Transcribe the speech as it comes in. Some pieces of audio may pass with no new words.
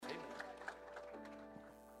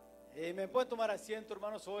Me pueden tomar asiento,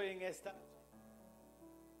 hermanos, hoy en esta.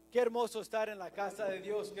 Qué hermoso estar en la casa de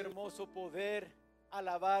Dios, qué hermoso poder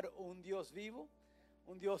alabar un Dios vivo,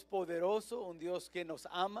 un Dios poderoso, un Dios que nos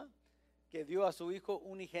ama, que dio a su Hijo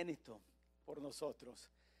unigénito por nosotros.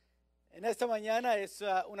 En esta mañana es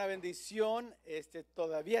una bendición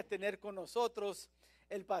todavía tener con nosotros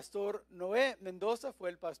el pastor Noé Mendoza. Fue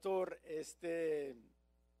el pastor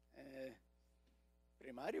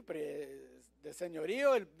primario, de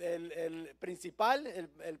señorío, el principal,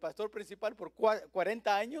 el pastor principal por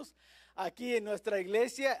 40 años aquí en nuestra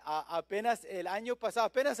iglesia. Apenas el año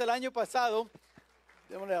pasado,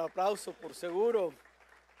 démosle un aplauso por seguro.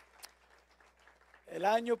 El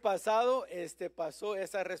año pasado pasó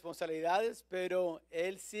esas responsabilidades, pero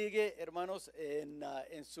él sigue, hermanos,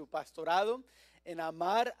 en su pastorado, en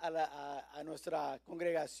amar a nuestra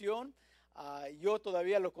congregación. Yo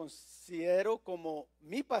todavía lo considero como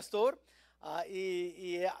mi pastor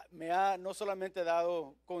y me ha no solamente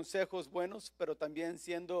dado consejos buenos, pero también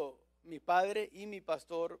siendo mi padre y mi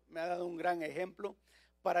pastor, me ha dado un gran ejemplo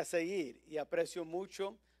para seguir, y aprecio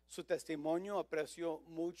mucho su testimonio, aprecio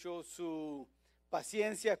mucho su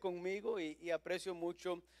paciencia conmigo y aprecio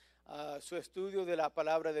mucho su estudio de la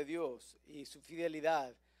palabra de Dios y su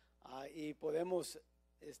fidelidad, y podemos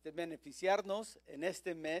beneficiarnos en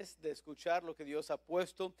este mes de escuchar lo que Dios ha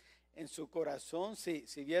puesto en su corazón.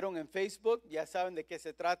 Si vieron en Facebook, ya saben de qué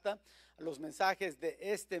se trata, los mensajes de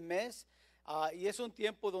este mes, y es un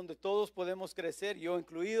tiempo donde todos podemos crecer, yo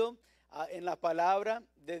incluido, en la palabra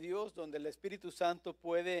de Dios, donde el Espíritu Santo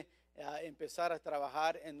puede empezar a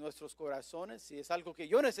trabajar en nuestros corazones, y es algo que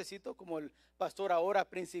yo necesito como el pastor ahora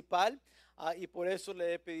principal, y por eso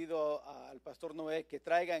le he pedido al pastor Noé que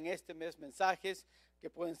traiga en este mes mensajes que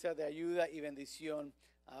pueden ser de ayuda y bendición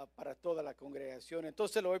para toda la congregación.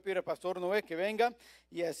 Entonces le voy a pedir al pastor Noé que venga,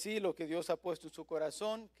 y así lo que Dios ha puesto en su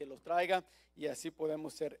corazón, que los traiga, y así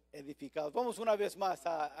podemos ser edificados. Vamos una vez más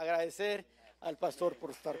a agradecer al pastor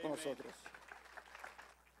por estar con nosotros.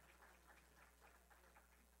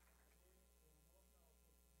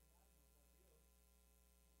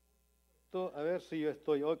 A ver si yo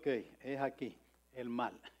estoy, ok, es aquí, el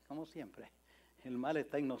mal, como siempre, el mal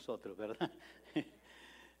está en nosotros, ¿verdad?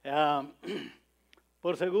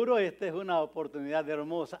 Por seguro esta es una oportunidad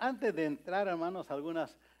hermosa. Antes de entrar, hermanos,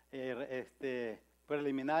 algunas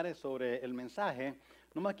preliminares sobre el mensaje,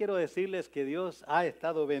 nomás quiero decirles que Dios ha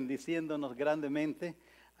estado bendiciéndonos grandemente.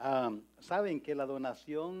 Saben que la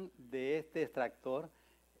donación de este extractor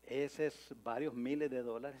es varios miles de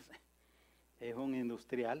dólares, es un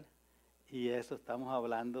industrial. Y eso estamos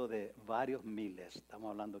hablando de varios miles,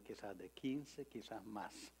 estamos hablando quizás de 15, quizás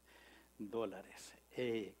más dólares.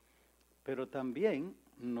 Pero también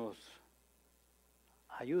nos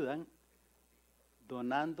ayudan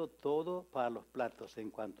donando todo para los platos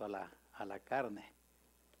en cuanto a la carne,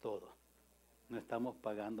 todo. No estamos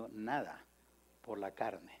pagando nada por la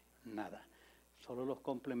carne, nada, solo los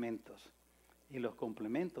complementos. Y los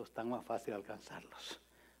complementos están más fácil alcanzarlos,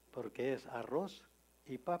 porque es arroz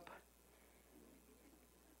y papa.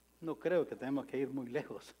 No creo que tenemos que ir muy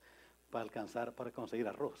lejos para conseguir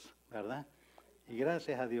arroz, ¿verdad? Y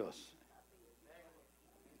gracias a Dios.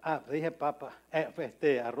 Dije papa,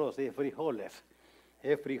 arroz, dije frijoles.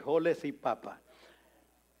 Frijoles y papa.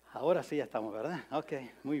 Ahora sí ya estamos, ¿verdad? Ok,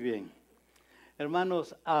 muy bien.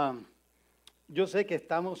 Hermanos, yo sé que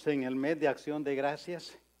estamos en el mes de acción de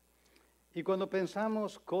gracias. Y cuando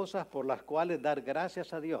pensamos cosas por las cuales dar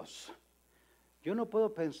gracias a Dios, yo no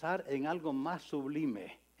puedo pensar en algo más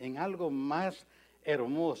sublime, en algo más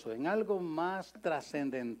hermoso, en algo más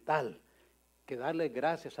trascendental que darle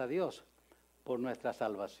gracias a Dios por nuestra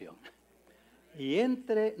salvación. Y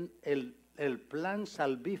entre el plan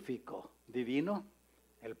salvífico divino,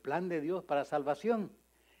 el plan de Dios para salvación,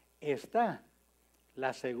 está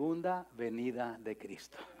la segunda venida de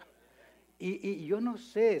Cristo. Y yo no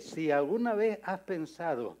sé si alguna vez has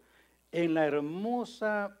pensado en la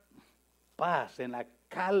hermosa paz, en la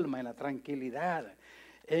calma, en la tranquilidad,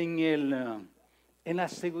 en la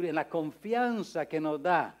seguridad, en la confianza que nos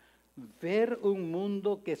da ver un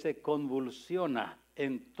mundo que se convulsiona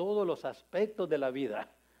en todos los aspectos de la vida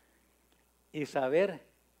y saber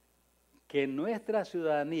que nuestra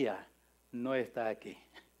ciudadanía no está aquí,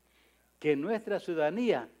 que nuestra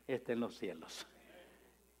ciudadanía está en los cielos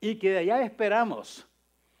y que de allá esperamos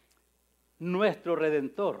nuestro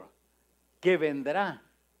Redentor que vendrá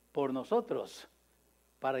por nosotros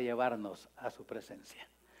para llevarnos a su presencia.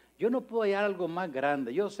 Yo no puedo hallar algo más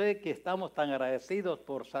grande. Yo sé que estamos tan agradecidos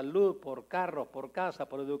por salud, por carros, por casa,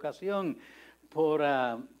 por educación, por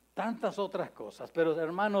tantas otras cosas. Pero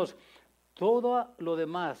hermanos, todo lo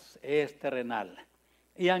demás es terrenal.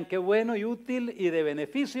 Y aunque bueno y útil y de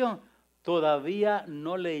beneficio, todavía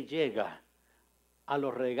no le llega a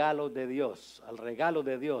los regalos de Dios, al regalo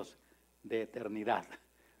de Dios de eternidad.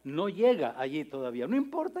 No llega allí todavía. No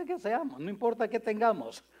importa que seamos, no importa que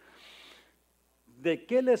tengamos. ¿De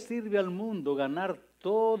qué le sirve al mundo ganar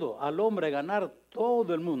todo, al hombre ganar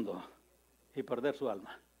todo el mundo y perder su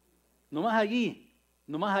alma? Nomás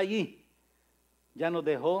allí, ya nos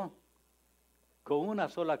dejó con una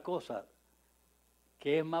sola cosa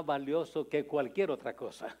que es más valioso que cualquier otra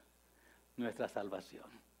cosa, nuestra salvación.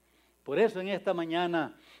 Por eso en esta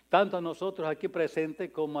mañana, tanto a nosotros aquí presentes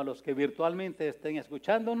como a los que virtualmente estén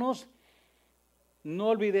escuchándonos, no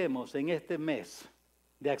olvidemos en este mes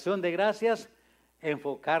de Acción de Gracias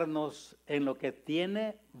enfocarnos en lo que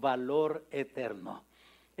tiene valor eterno,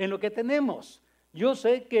 en lo que tenemos. Yo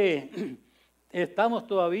sé que estamos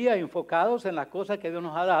todavía enfocados en las cosas que Dios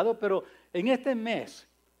nos ha dado, pero en este mes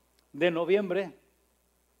de noviembre,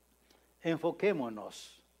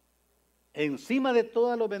 enfoquémonos encima de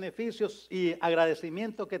todos los beneficios y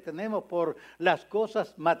agradecimientos que tenemos por las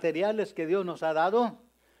cosas materiales que Dios nos ha dado.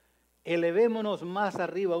 Elevémonos más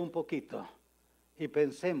arriba un poquito y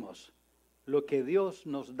pensemos lo que Dios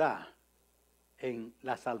nos da en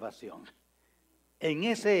la salvación. En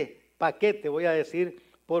ese paquete voy a decir,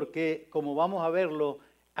 porque como vamos a verlo,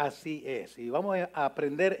 así es. Y vamos a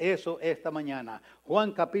aprender eso esta mañana.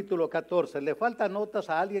 Juan capítulo 14. ¿Le faltan notas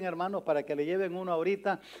a alguien, hermanos, para que le lleven uno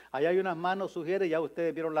ahorita? Allá hay unas manos, sugiere, ya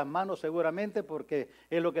ustedes vieron las manos seguramente porque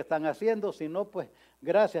es lo que están haciendo. Si no, pues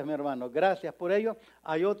gracias, mi hermano, gracias por ello.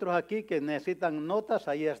 Hay otros aquí que necesitan notas,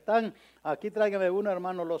 ahí están. Aquí tráigame uno,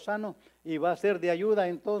 hermano Lozano, y va a ser de ayuda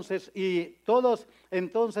entonces. Y todos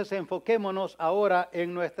entonces enfoquémonos ahora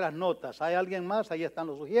en nuestras notas. ¿Hay alguien más? Ahí están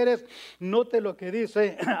los sugieres. Note lo que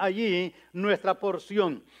dice allí nuestra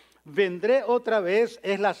porción. Vendré otra vez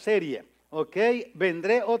es la serie, ¿ok?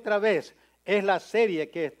 Vendré otra vez es la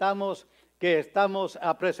serie que estamos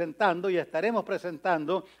presentando y estaremos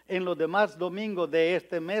presentando en los demás domingos de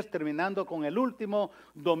este mes, terminando con el último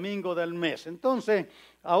domingo del mes. Entonces,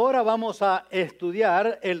 ahora vamos a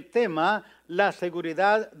estudiar el tema, la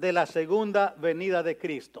seguridad de la segunda venida de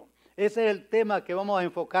Cristo. Ese es el tema que vamos a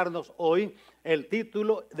enfocarnos hoy. El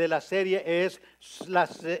título de la serie es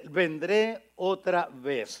Vendré otra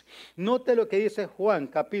vez. Note lo que dice Juan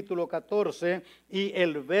capítulo 14 y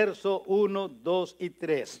el verso 1, 2 y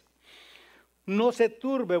 3. No se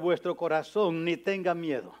turbe vuestro corazón ni tenga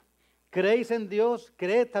miedo. ¿Creéis en Dios?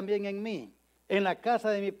 Creed también en mí. En la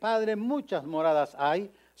casa de mi Padre muchas moradas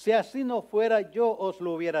hay. Si así no fuera, yo os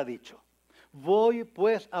lo hubiera dicho. Voy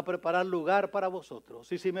pues a preparar lugar para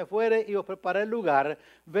vosotros. Y si me fuere y os preparé el lugar,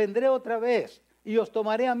 vendré otra vez y os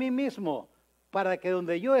tomaré a mí mismo, para que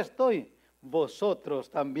donde yo estoy,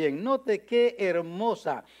 vosotros también. Note qué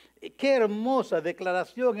hermosa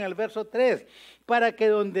declaración en el verso 3. Para que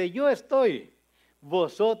donde yo estoy,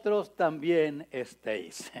 vosotros también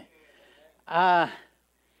estéis.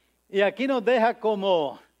 Y aquí nos deja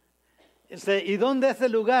como, ¿y dónde es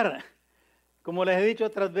el lugar? Como les he dicho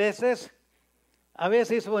otras veces, a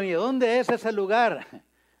veces, bueno, ¿dónde es ese lugar?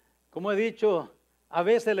 Como he dicho, a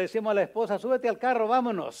veces le decimos a la esposa, súbete al carro,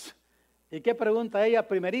 vámonos. ¿Y qué pregunta ella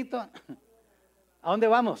primerito? ¿A dónde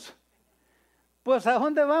vamos? Pues a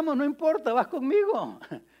dónde vamos, no importa, vas conmigo.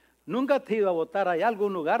 Nunca te he ido a botar allá a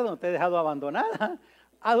algún lugar donde te he dejado abandonada.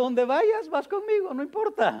 A donde vayas, vas conmigo, no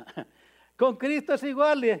importa. Con Cristo es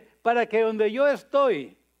igual, para que donde yo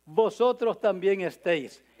estoy, vosotros también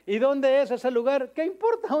estéis. ¿Y dónde es ese lugar? ¿Qué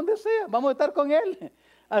importa dónde sea? Vamos a estar con Él.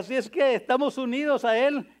 Así es que estamos unidos a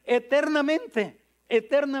Él eternamente,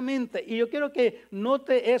 eternamente. Y yo quiero que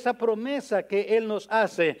note esa promesa que Él nos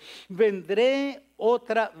hace. Vendré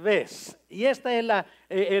otra vez. Y este es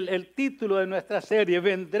el título de nuestra serie.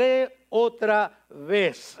 Vendré otra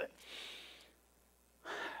vez.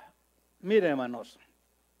 Miren, hermanos.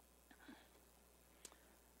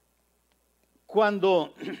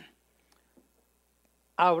 Cuando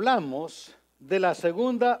hablamos de la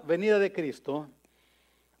segunda venida de Cristo,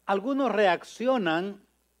 algunos reaccionan,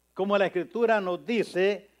 como la Escritura nos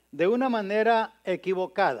dice, de una manera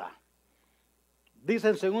equivocada. Dice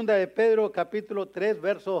en 2 de Pedro capítulo 3,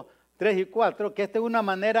 versos 3 y 4, que esta es una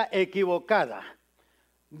manera equivocada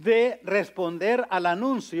de responder al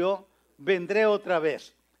anuncio, vendré otra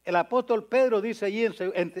vez. El apóstol Pedro dice allí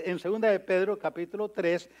en 2 de Pedro capítulo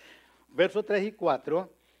 3, versos 3 y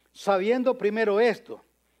 4, sabiendo primero esto,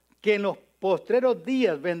 que en los postreros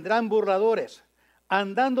días vendrán burladores,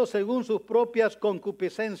 andando según sus propias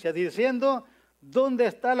concupiscencias, diciendo, ¿dónde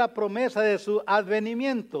está la promesa de su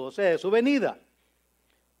advenimiento? O sea, de su venida.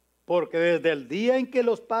 Porque desde el día en que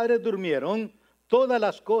los padres durmieron, todas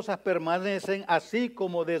las cosas permanecen así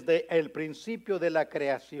como desde el principio de la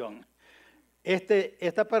creación.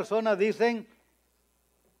 Esta persona dicen,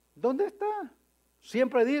 ¿dónde está?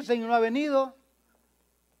 Siempre dicen, no ha venido.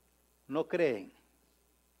 No creen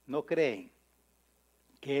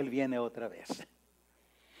que Él viene otra vez.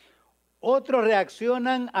 Otros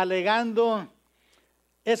reaccionan alegando,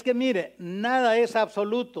 es que mire, nada es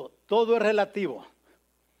absoluto, todo es relativo.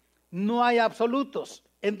 No hay absolutos.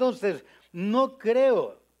 Entonces, no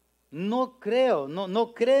creen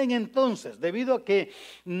entonces, debido a que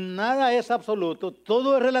nada es absoluto,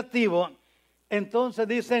 todo es relativo, entonces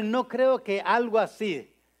dicen, no creo que algo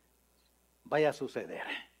así vaya a suceder.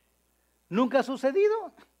 Nunca ha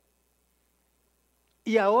sucedido.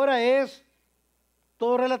 Y ahora es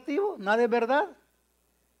todo relativo, nada es verdad.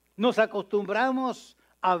 Nos acostumbramos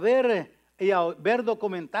a ver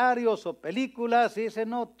documentarios o películas y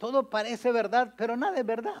dicen, no, todo parece verdad, pero nada es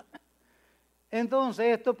verdad.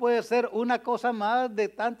 Entonces esto puede ser una cosa más de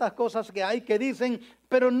tantas cosas que hay que dicen,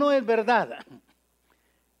 pero no es verdad.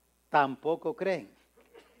 Tampoco creen.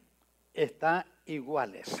 Están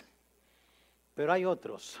iguales. Pero hay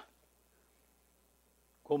otros,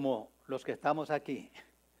 como los que estamos aquí,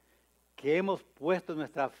 que hemos puesto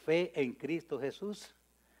nuestra fe en Cristo Jesús.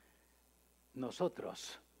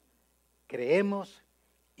 Nosotros creemos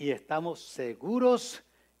y estamos seguros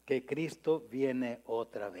que Cristo viene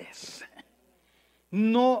otra vez.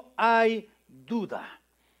 No hay duda.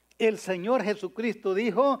 El Señor Jesucristo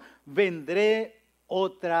dijo, vendré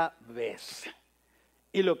otra vez.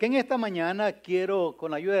 Y lo que en esta mañana quiero,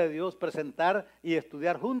 con la ayuda de Dios, presentar y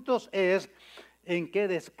estudiar juntos es en qué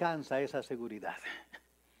descansa esa seguridad.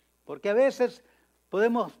 Porque a veces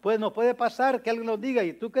nos puede pasar que alguien nos diga,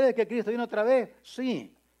 ¿y tú crees que Cristo viene otra vez?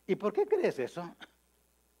 Sí. ¿Y por qué crees eso?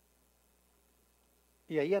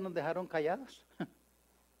 Y ahí ya nos dejaron callados.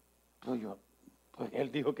 Pues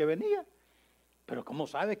Él dijo que venía. Pero ¿cómo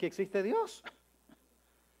sabes que existe Dios?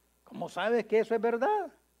 ¿Cómo sabes que eso es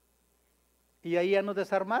verdad? Y ahí ya nos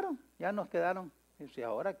desarmaron, ya nos quedaron. Y dice,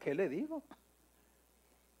 ¿ahora qué le digo?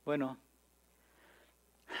 Bueno,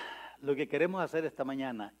 lo que queremos hacer esta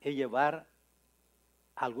mañana es llevar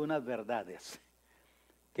algunas verdades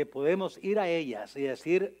que podemos ir a ellas y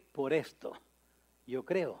decir, por esto, yo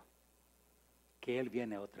creo que Él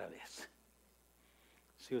viene otra vez.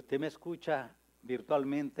 Si usted me escucha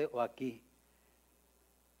virtualmente o aquí,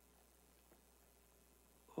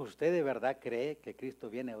 ¿usted de verdad cree que Cristo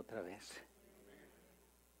viene otra vez?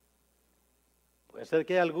 Puede ser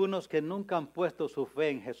que hay algunos que nunca han puesto su fe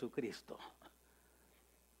en Jesucristo,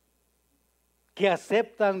 que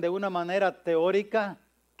aceptan de una manera teórica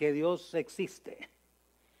que Dios existe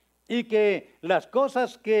y que las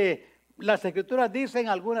cosas que las Escrituras dicen,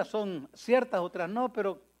 algunas son ciertas, otras no,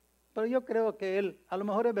 pero yo creo que Él a lo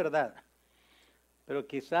mejor es verdad. Pero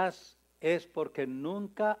quizás es porque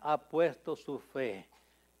nunca ha puesto su fe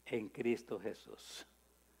en Cristo Jesús.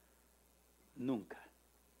 Nunca.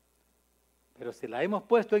 Pero si la hemos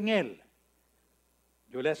puesto en Él,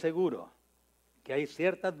 yo le aseguro que hay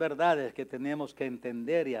ciertas verdades que tenemos que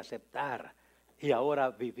entender y aceptar y ahora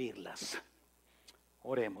vivirlas.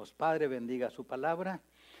 Oremos. Padre, bendiga su palabra.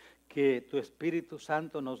 Que tu Espíritu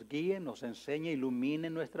Santo nos guíe, nos enseñe, ilumine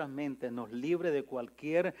nuestras mentes, nos libre de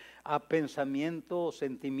cualquier pensamiento o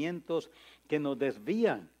sentimientos que nos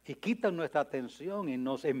desvían y quitan nuestra atención y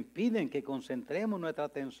nos impiden que concentremos nuestra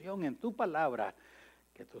atención en tu palabra.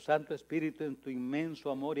 Que tu Santo Espíritu en tu inmenso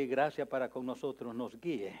amor y gracia para con nosotros nos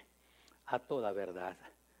guíe a toda verdad.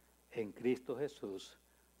 En Cristo Jesús.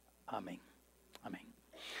 Amén. Amén.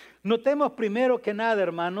 Notemos primero que nada,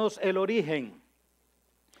 hermanos, el origen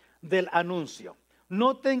del anuncio.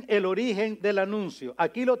 Noten el origen del anuncio.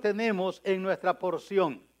 Aquí lo tenemos en nuestra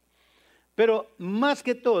porción. Pero más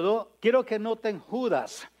que todo, quiero que noten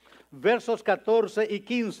Judas, versos 14 y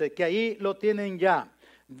 15, que ahí lo tienen ya.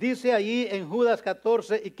 Dice ahí en Judas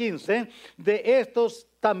 14 y 15, de estos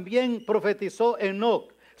también profetizó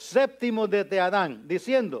Enoc, séptimo desde Adán,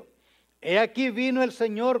 diciendo, he aquí vino el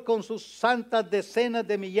Señor con sus santas decenas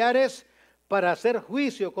de millares para hacer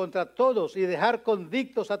juicio contra todos y dejar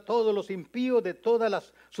convictos a todos los impíos de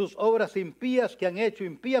todas sus obras impías que han hecho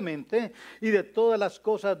impíamente y de todas las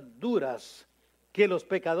cosas duras que los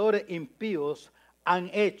pecadores impíos han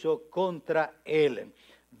hecho contra él.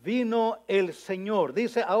 Vino el Señor.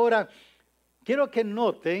 Dice ahora, quiero que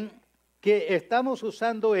noten que estamos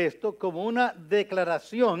usando esto como una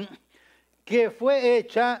declaración que fue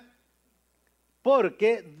hecha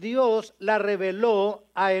porque Dios la reveló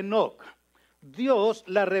a Enoc. Dios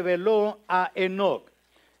la reveló a Enoc.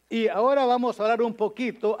 Y ahora vamos a hablar un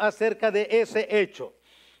poquito acerca de ese hecho.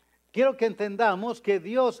 Quiero que entendamos que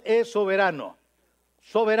Dios es soberano.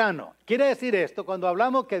 soberano. Quiere decir esto, cuando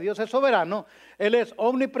hablamos que Dios es soberano, Él es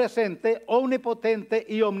omnipresente, omnipotente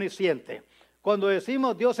y omnisciente. Cuando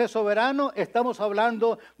decimos Dios es soberano, estamos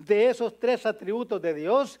hablando de esos tres atributos de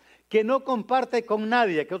Dios que no comparte con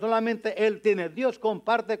nadie, que solamente Él tiene. Dios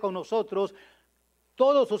comparte con nosotros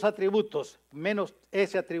todos sus atributos, menos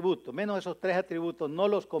ese atributo, menos esos tres atributos, no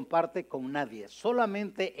los comparte con nadie.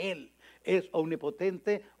 Solamente Él es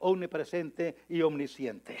omnipotente, omnipresente y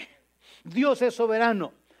omnisciente. Dios es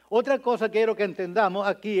soberano. Otra cosa que quiero que entendamos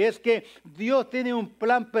aquí es que Dios tiene un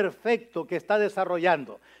plan perfecto que está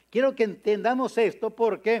desarrollando. Quiero que entendamos esto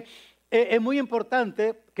porque es muy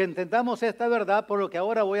importante que entendamos esta verdad por lo que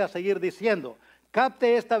ahora voy a seguir diciendo.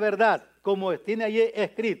 Capte esta verdad, como tiene allí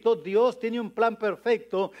escrito, Dios tiene un plan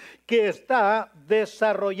perfecto que está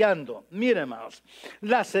desarrollando. Miren, hermanos,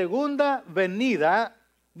 la segunda venida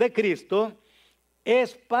de Cristo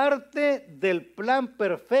es parte del plan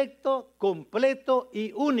perfecto, completo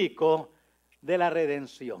y único de la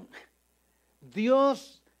redención.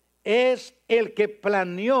 Dios es el que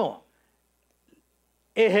planeó,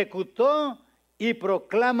 ejecutó y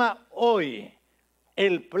proclama hoy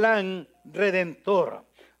el plan redentor.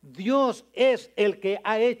 Dios es el que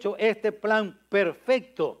ha hecho este plan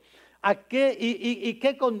perfecto. ¿A qué y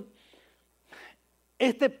qué con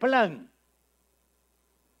este plan?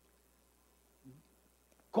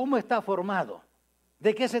 ¿Cómo está formado?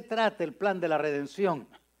 ¿De qué se trata el plan de la redención?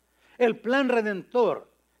 El plan redentor,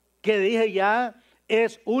 que dije ya,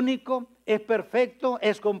 es único, es perfecto,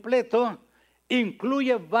 es completo,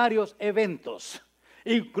 incluye varios eventos.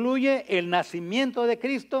 Incluye el nacimiento de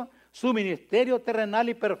Cristo, su ministerio terrenal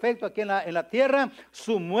y perfecto aquí en la tierra,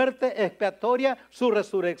 su muerte expiatoria, su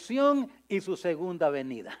resurrección y su segunda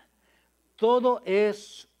venida. Todo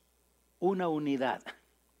es una unidad.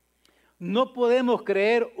 No podemos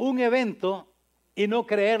creer un evento y no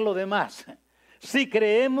creer lo demás. Si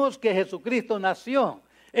creemos que Jesucristo nació,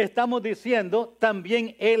 estamos diciendo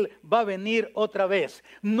también Él va a venir otra vez.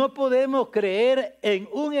 No podemos creer en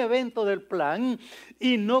un evento del plan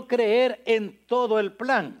y no creer en todo el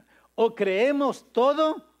plan. O creemos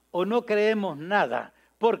todo o no creemos nada,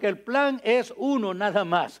 porque el plan es uno nada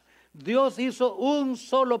más. Dios hizo un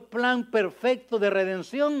solo plan perfecto de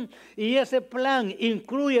redención y ese plan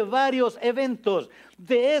incluye varios eventos.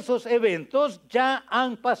 De esos eventos ya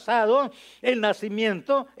han pasado el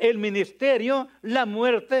nacimiento, el ministerio, la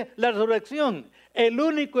muerte, la resurrección. El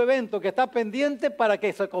único evento que está pendiente para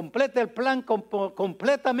que se complete el plan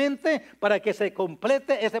completamente, para que se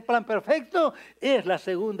complete ese plan perfecto, es la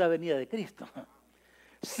segunda venida de Cristo.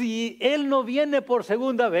 Si Él no viene por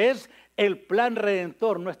segunda vez, el plan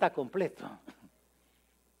redentor no está completo.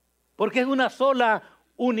 Porque es una sola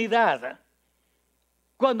unidad.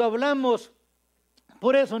 Cuando hablamos,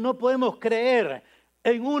 por eso no podemos creer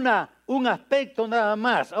en un aspecto nada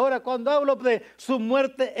más. Ahora, cuando hablo de su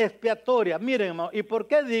muerte expiatoria, miren, hermano, ¿y por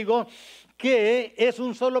qué digo que es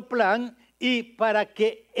un solo plan? Y para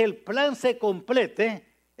que el plan se complete,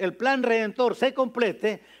 el plan redentor se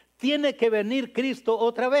complete, tiene que venir Cristo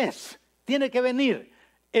otra vez. Tiene que venir.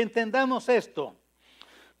 Entendamos esto.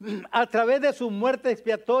 A través de su muerte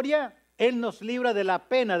expiatoria, Él nos libra de la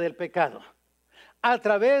pena del pecado. A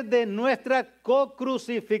través de nuestra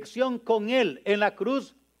co-crucifixión con Él en la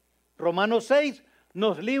cruz, Romanos 6,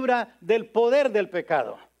 nos libra del poder del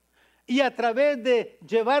pecado. Y a través de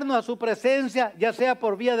llevarnos a su presencia, ya sea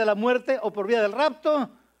por vía de la muerte o por vía del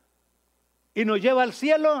rapto, y nos lleva al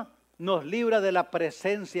cielo, nos libra de la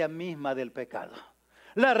presencia misma del pecado.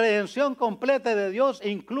 La redención completa de Dios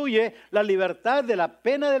incluye la libertad de la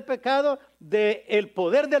pena del pecado, del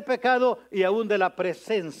poder del pecado y aún de la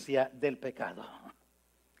presencia del pecado.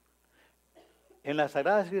 En las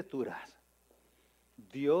Sagradas Escrituras,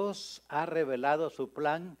 Dios ha revelado su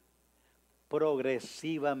plan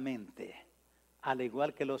progresivamente, al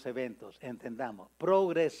igual que los eventos, entendamos,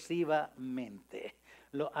 progresivamente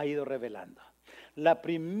lo ha ido revelando. Lo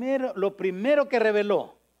primero que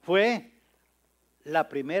reveló fue la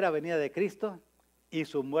primera venida de Cristo y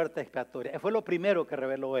su muerte expiatoria. Fue lo primero que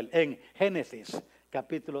reveló Él en Génesis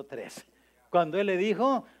capítulo 3. Cuando Él le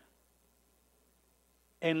dijo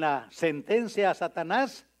en la sentencia a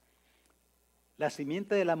Satanás, la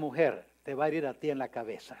simiente de la mujer te va a herir a ti en la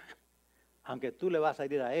cabeza, aunque tú le vas a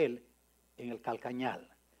herir a él en el calcañal.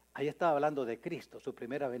 Ahí estaba hablando de Cristo, su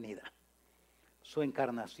primera venida, su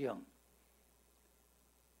encarnación.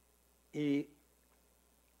 Y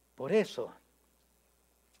por eso,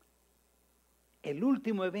 el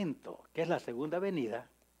último evento, que es la segunda venida,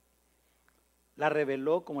 la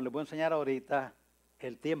reveló, como les voy a enseñar ahorita,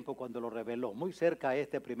 el tiempo cuando lo reveló, muy cerca a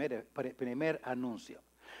este primer anuncio.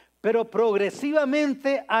 Pero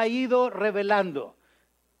progresivamente ha ido revelando.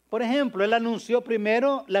 Por ejemplo, él anunció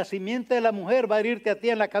primero, la simiente de la mujer va a herirte a ti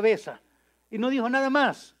en la cabeza. Y no dijo nada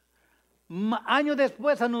más. Años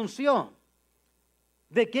después anunció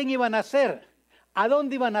de quién iba a nacer, a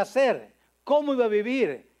dónde iba a nacer, cómo iba a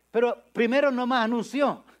vivir. Pero primero nomás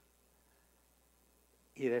anunció.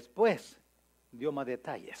 Y después dio más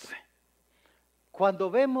detalles.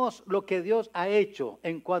 Cuando vemos lo que Dios ha hecho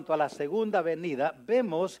en cuanto a la segunda venida,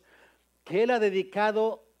 vemos que Él ha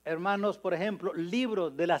dedicado, hermanos, por ejemplo,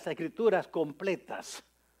 libros de las Escrituras completos.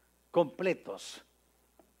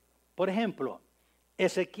 Por ejemplo,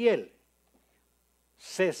 Ezequiel,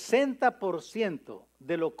 60%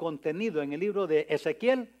 de lo contenido en el libro de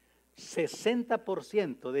Ezequiel,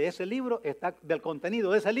 60% de ese libro del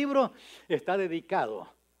contenido de ese libro está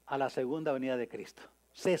dedicado a la segunda venida de Cristo.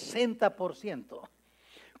 60%.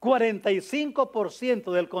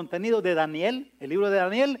 45% del contenido de Daniel, el libro de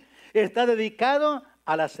Daniel, está dedicado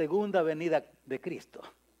a la segunda venida de Cristo.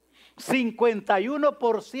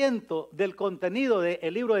 51% del contenido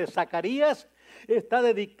del libro de Zacarías está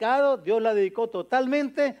dedicado, Dios la dedicó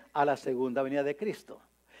totalmente a la segunda venida de Cristo.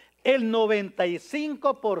 El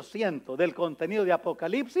 95% del contenido de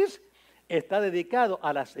Apocalipsis está dedicado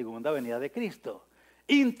a la segunda venida de Cristo.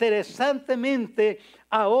 Interesantemente,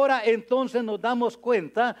 ahora entonces nos damos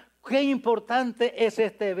cuenta qué importante es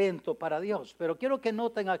este evento para Dios. Pero quiero que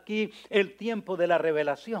noten aquí el tiempo de la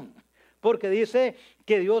revelación, porque dice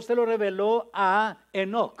que Dios se lo reveló a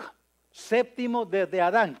Enoc, séptimo desde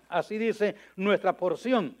Adán. Así dice nuestra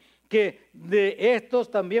porción, que de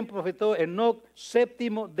estos también profetó Enoc,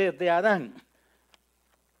 séptimo desde Adán.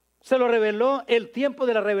 Se lo reveló, el tiempo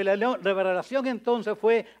de la revelación entonces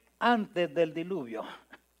fue antes del diluvio.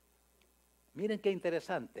 Miren qué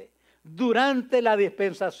interesante. Durante la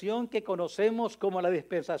dispensación que conocemos como la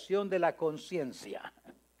dispensación de la conciencia.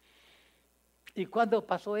 ¿Y cuándo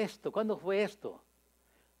pasó esto? ¿Cuándo fue esto?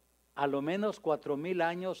 A lo menos 4,000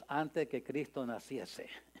 años antes que Cristo naciese.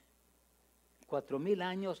 4,000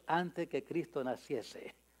 años antes que Cristo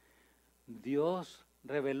naciese. Dios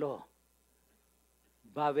reveló,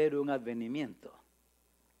 va a haber un advenimiento.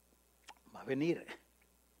 Va a venir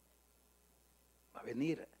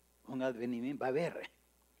un advenimiento, va a haber.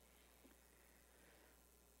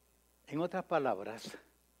 En otras palabras,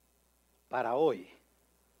 para hoy,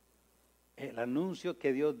 el anuncio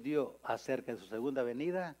que Dios dio acerca de su segunda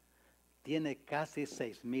venida tiene casi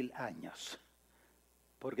 6,000 años.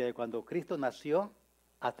 Porque de cuando Cristo nació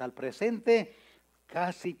hasta el presente,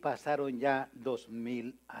 casi pasaron ya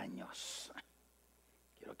 2,000 años.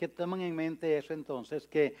 Quiero que tomen en mente eso entonces,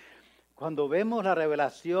 que cuando vemos la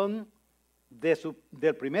revelación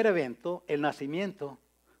del primer evento, el nacimiento,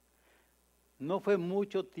 no fue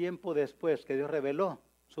mucho tiempo después que Dios reveló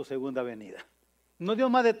su segunda venida. No dio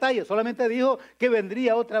más detalles, solamente dijo que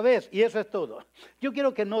vendría otra vez y eso es todo. Yo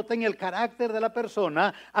quiero que noten el carácter de la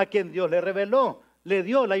persona a quien Dios le reveló, le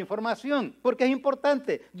dio la información, porque es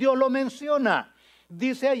importante, Dios lo menciona.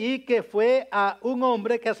 Dice allí que fue a un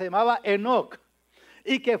hombre que se llamaba Enoc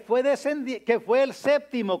y que fue el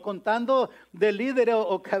séptimo, contando de líderes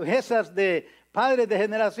o cabezas de padres de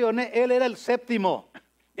generaciones, él era el séptimo.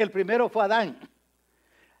 El primero fue Adán.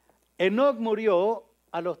 Enoc murió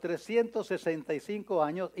a los 365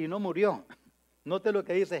 años y no murió. Note lo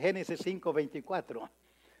que dice Génesis 5:24.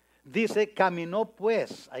 Dice, caminó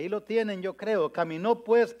pues, ahí lo tienen yo creo, caminó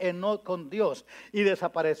pues Enoc con Dios y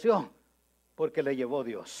desapareció porque le llevó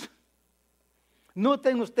Dios.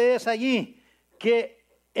 Noten ustedes allí que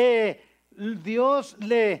Dios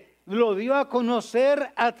lo dio a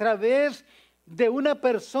conocer a través de una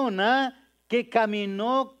persona que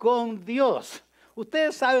caminó con Dios.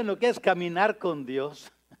 Ustedes saben lo que es caminar con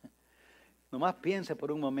Dios. Nomás piense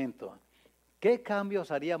por un momento, ¿qué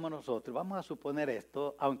cambios haríamos nosotros? Vamos a suponer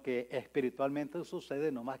esto, aunque espiritualmente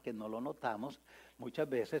sucede, nomás que no lo notamos muchas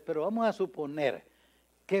veces, pero vamos a suponer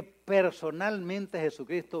que personalmente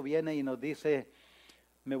Jesucristo viene y nos dice,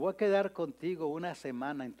 me voy a quedar contigo una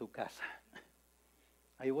semana en tu casa.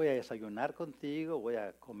 Ahí voy a desayunar contigo, voy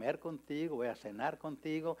a comer contigo, voy a cenar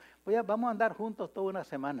contigo, vamos a andar juntos toda una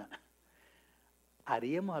semana.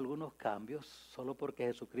 ¿Haríamos algunos cambios solo porque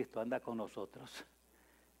Jesucristo anda con nosotros?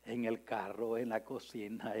 En el carro, en la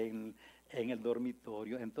cocina, en el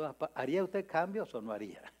dormitorio, en todas partes. ¿Haría usted cambios o no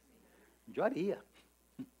haría? Yo haría.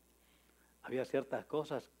 Había ciertas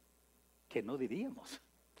cosas que no diríamos.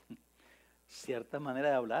 Cierta manera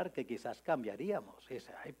de hablar que quizás cambiaríamos. Y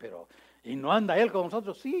dice, ¿y no anda Él con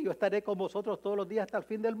nosotros? Sí, yo estaré con vosotros todos los días hasta el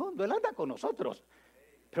fin del mundo. Él anda con nosotros.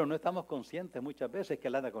 Pero no estamos conscientes muchas veces que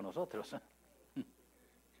Él anda con nosotros.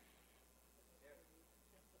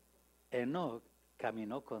 Enoc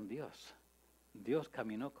caminó con Dios. Dios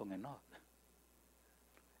caminó con Enoc.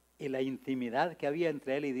 y la intimidad que había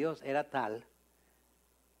entre él y Dios era tal,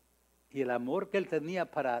 y el amor que él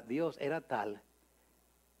tenía para Dios era tal,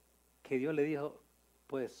 que Dios le dijo,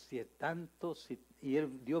 pues si es tanto,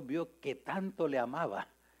 Dios vio que tanto le amaba,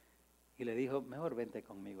 y le dijo, mejor vente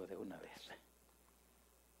conmigo de una vez.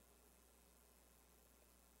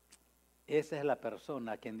 Esa es la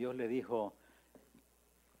persona a quien Dios le dijo,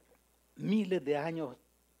 miles de años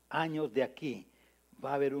de aquí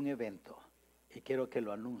va a haber un evento y quiero que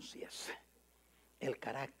lo anuncies. El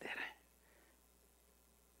carácter.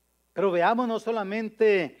 Pero veamos no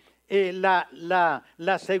solamente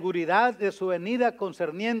la seguridad de su venida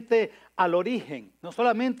concerniente al origen. No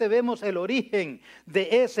solamente vemos el origen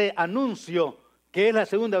de ese anuncio que es la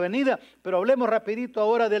segunda venida, pero hablemos rapidito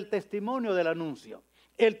ahora del testimonio del anuncio.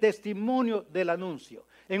 El testimonio del anuncio.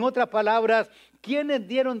 En otras palabras, ¿quiénes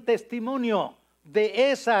dieron testimonio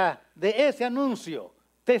de ese anuncio?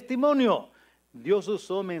 Testimonio. Dios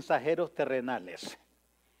usó mensajeros terrenales.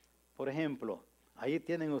 Por ejemplo, ahí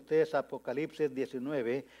tienen ustedes Apocalipsis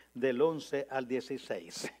 19, del 11 al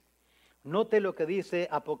 16. Note lo que dice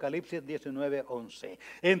Apocalipsis 19, 11.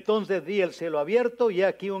 Entonces vi el cielo abierto y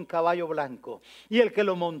aquí un caballo blanco. Y el que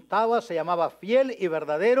lo montaba se llamaba Fiel y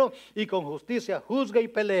Verdadero y con justicia juzga y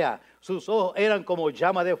pelea. Sus ojos eran como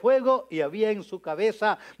llama de fuego y había en su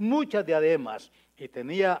cabeza muchas diademas. Y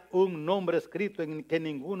tenía un nombre escrito en que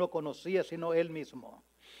ninguno conocía sino él mismo.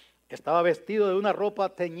 Estaba vestido de una ropa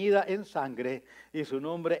teñida en sangre y su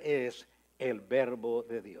nombre es el Verbo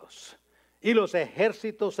de Dios. Y los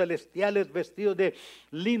ejércitos celestiales vestidos de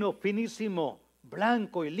lino finísimo,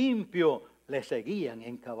 blanco y limpio, le seguían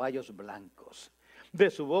en caballos blancos.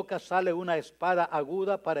 De su boca sale una espada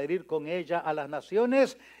aguda para herir con ella a las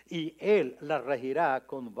naciones y él las regirá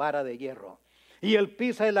con vara de hierro. Y él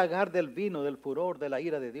pisa el lagar del vino del furor de la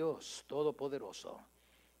ira de Dios Todopoderoso.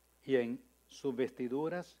 Y en sus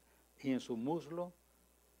vestiduras y en su muslo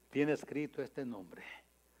tiene escrito este nombre: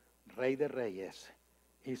 Rey de Reyes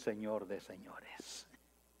y Señor de Señores.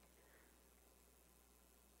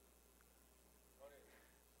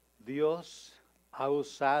 Dios ha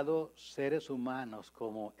usado seres humanos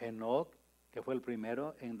como Enoc, que fue el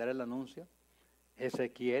primero en dar el anuncio,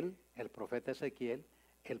 Ezequiel, el profeta Ezequiel,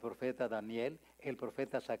 el profeta Daniel, el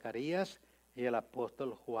profeta Zacarías y el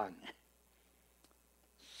apóstol Juan.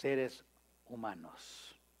 Seres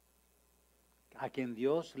humanos a quien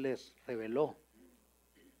Dios les reveló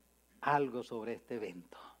algo sobre este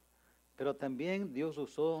evento. Pero también Dios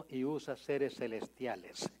usó y usa seres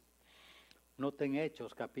celestiales. Noten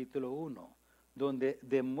Hechos capítulo 1, donde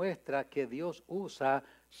demuestra que Dios usa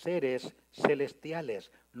seres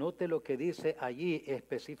celestiales. Note lo que dice allí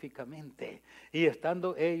específicamente. Y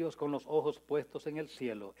estando ellos con los ojos puestos en el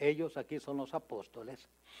cielo, ellos aquí son los apóstoles,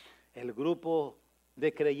 el grupo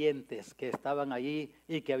de creyentes que estaban allí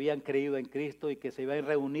y que habían creído en Cristo y que se habían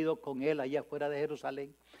reunido con Él allá afuera de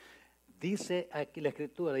Jerusalén. Dice aquí la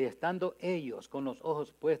Escritura, y estando ellos con los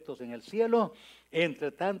ojos puestos en el cielo,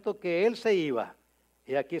 entre tanto que Él se iba,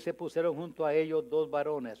 y aquí se pusieron junto a ellos dos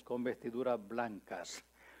varones con vestiduras blancas,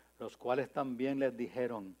 los cuales también les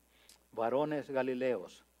dijeron: varones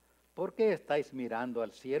galileos, ¿por qué estáis mirando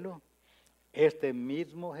al cielo? Este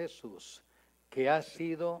mismo Jesús que ha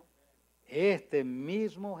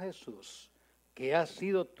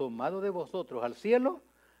sido tomado de vosotros al cielo,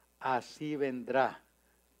 así vendrá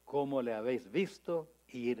como le habéis visto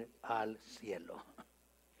ir al cielo.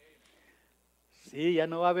 Sí, ya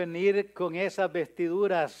no va a venir con esas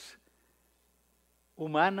vestiduras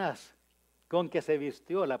humanas con que se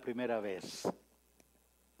vistió la primera vez.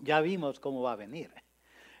 Ya vimos cómo va a venir.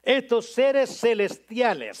 Estos seres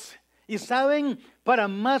celestiales. Y saben, para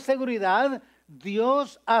más seguridad,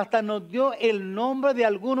 Dios hasta nos dio el nombre de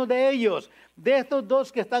algunos de ellos. De estos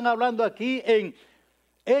dos que están hablando aquí en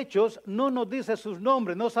Hechos, no nos dice sus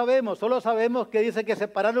nombres, no sabemos, solo sabemos que dice que se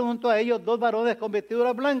pararon junto a ellos dos varones con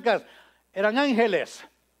vestiduras blancas. Eran ángeles.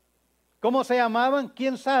 ¿Cómo se llamaban?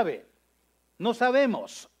 ¿Quién sabe? No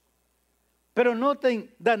sabemos. Pero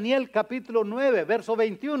noten Daniel capítulo 9, verso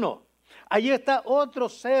 21. Allí está otro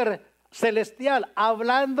ser celestial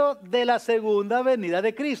hablando de la segunda venida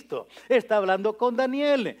de Cristo. Está hablando con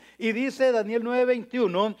Daniel y dice Daniel 9,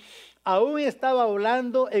 21, aún estaba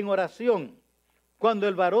hablando en oración cuando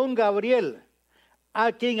el varón Gabriel,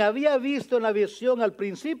 a quien había visto en la visión al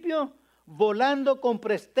principio, volando con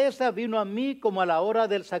presteza vino a mí como a la hora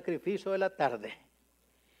del sacrificio de la tarde.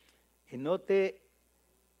 Y note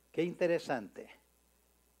qué interesante.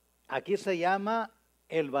 Aquí se llama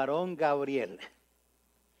el varón Gabriel.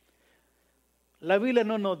 La Biblia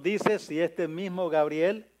no nos dice si este mismo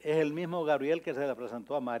Gabriel es el mismo Gabriel que se le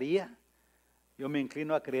presentó a María. Yo me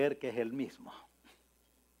inclino a creer que es el mismo.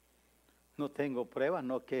 No tengo pruebas,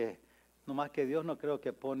 no más que Dios no creo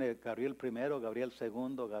que pone Gabriel primero, Gabriel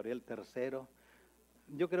segundo, Gabriel tercero.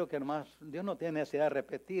 Yo creo que nomás Dios no tiene necesidad de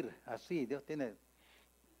repetir así.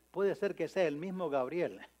 Puede ser que sea el mismo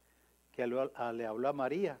Gabriel que le habló a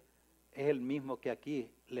María, es el mismo que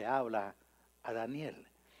aquí le habla a Daniel.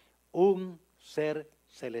 Un ser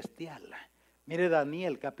celestial. Mire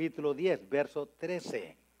Daniel capítulo 10, verso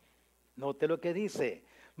 13. Note lo que dice.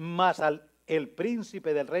 Mas el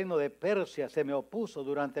príncipe del reino de Persia se me opuso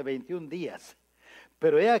durante 21 días.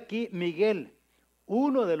 Pero he aquí Miguel,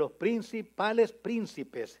 uno de los principales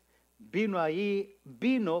príncipes,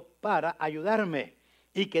 vino para ayudarme.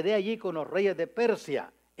 Y quedé allí con los reyes de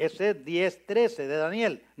Persia. Ese es 10:13 de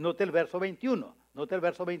Daniel. Note el verso 21. Note el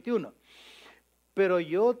verso 21. Pero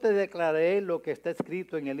yo te declaré lo que está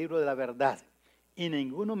escrito en el libro de la verdad. Y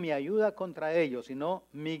ninguno me ayuda contra ellos, sino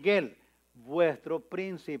Miguel, vuestro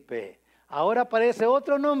príncipe. Ahora aparece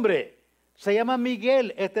otro nombre. Se llama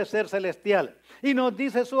Miguel, este ser celestial. Y nos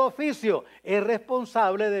dice su oficio. Es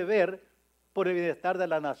responsable de ver por el bienestar de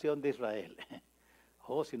la nación de Israel.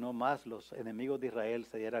 Oh, si no más los enemigos de Israel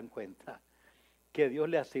se dieran cuenta que Dios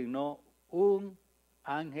le asignó un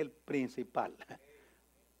ángel principal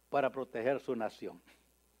para proteger su nación.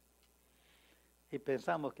 Y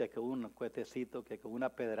pensamos que con un cuetecito, que con una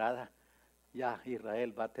pedrada, ya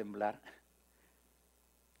Israel va a temblar.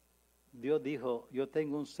 Dios dijo, yo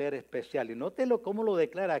tengo un ser especial. Y nótelo cómo lo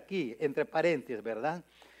declara aquí, entre paréntesis, ¿verdad?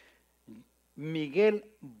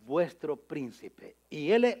 Miguel, vuestro príncipe.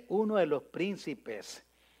 Y él es uno de los príncipes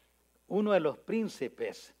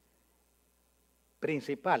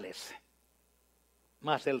principales.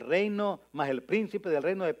 Mas el príncipe del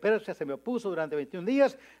reino de Persia se me opuso durante 21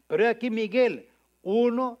 días, pero he aquí Miguel,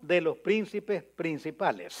 uno de los príncipes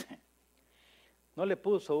principales. No le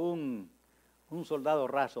puso un soldado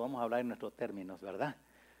raso, vamos a hablar en nuestros términos, ¿verdad?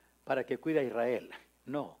 Para que cuide a Israel.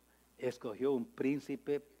 No, escogió un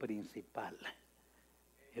príncipe principal.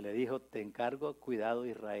 Y le dijo, te encargo, cuidado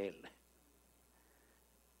Israel.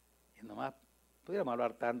 Y nomás, pudiéramos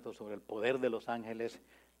hablar tanto sobre el poder de los ángeles,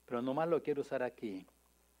 pero nomás lo quiero usar aquí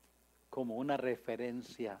como una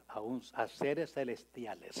referencia a seres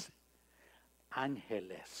celestiales,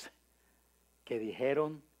 ángeles, que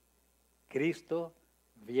dijeron, Cristo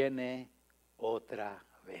viene otra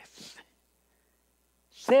vez.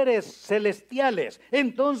 Seres celestiales.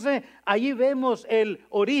 Entonces, allí vemos el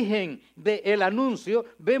origen del anuncio,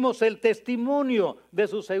 vemos el testimonio de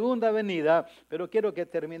su segunda venida, pero quiero que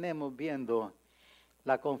terminemos viendo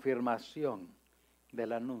la confirmación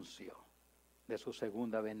del anuncio de su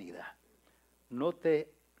segunda venida.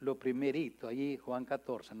 Note lo primerito, allí Juan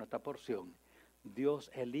 14, nuestra porción. Dios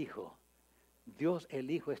el Hijo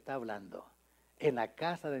está hablando. En la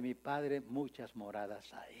casa de mi Padre muchas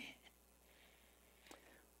moradas hay.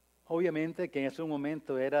 Obviamente que en ese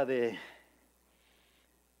momento era de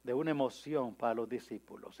una emoción para los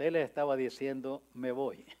discípulos. Él les estaba diciendo, me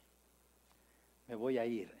voy a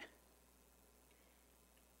ir.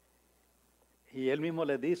 Y él mismo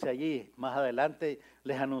les dice allí, más adelante,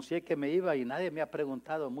 les anuncié que me iba y nadie me ha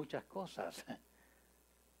preguntado muchas cosas.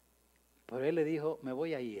 Pero él le dijo, me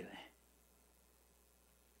voy a ir.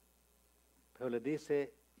 Pero les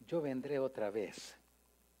dice, yo vendré otra vez.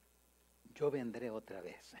 Yo vendré otra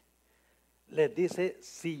vez. Les dice,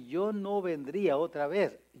 si yo no vendría otra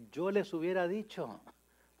vez, yo les hubiera dicho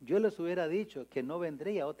que no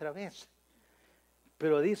vendría otra vez.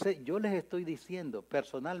 Pero dice, yo les estoy diciendo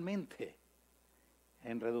personalmente,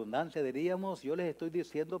 en redundancia diríamos, yo les estoy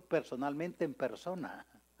diciendo personalmente en persona,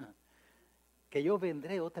 que yo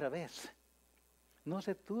vendré otra vez. No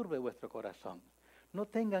se turbe vuestro corazón, no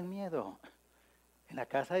tengan miedo. En la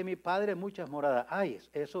casa de mi Padre muchas moradas hay,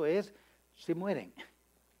 eso es, si mueren,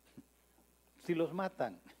 si los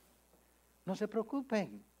matan. No se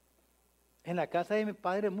preocupen, en la casa de mi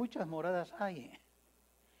Padre muchas moradas hay.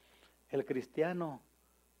 El cristiano,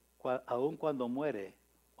 aun cuando muere,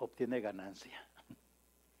 obtiene ganancia.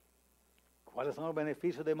 ¿Cuáles son los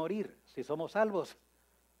beneficios de morir si somos salvos?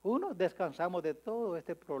 Uno, descansamos de todo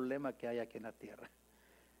este problema que hay aquí en la tierra.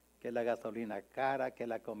 Que la gasolina cara, que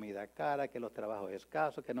la comida cara, que los trabajos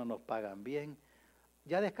escasos, que no nos pagan bien.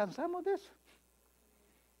 Ya descansamos de eso.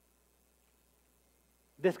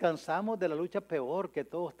 Descansamos de la lucha peor que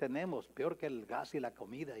todos tenemos, peor que el gas y la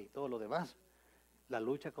comida y todo lo demás. La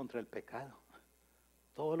lucha contra el pecado.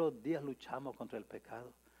 Todos los días luchamos contra el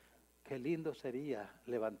pecado. Qué lindo sería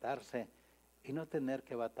levantarse y no tener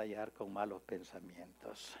que batallar con malos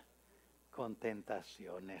pensamientos, con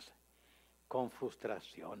tentaciones, con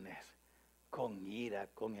frustraciones, con ira,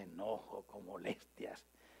 con enojo, con molestias.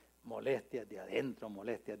 molestias de adentro,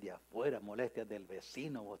 molestias de afuera, molestias del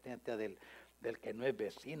vecino, molestias del que no es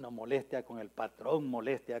vecino, molestia con el patrón,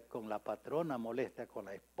 molestia con la patrona, molestia con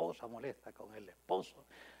la esposa, molestia con el esposo,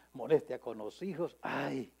 molestia con los hijos.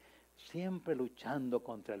 Ay, siempre luchando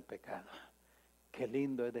contra el pecado. Qué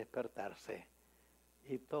lindo es despertarse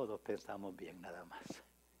y todos pensamos bien nada más.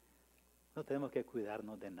 No tenemos que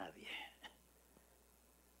cuidarnos de nadie.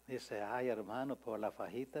 Dice, ay hermano, por las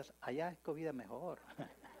fajitas, allá es comida mejor.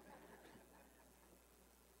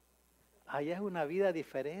 Allá es una vida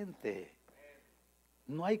diferente.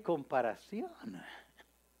 No hay comparación.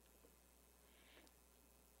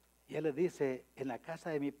 Y él les dice, en la casa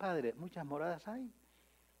de mi padre muchas moradas hay.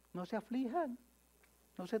 No se aflijan,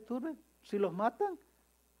 no se turben. Si los matan,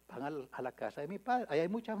 van a la casa de mi padre. Ahí hay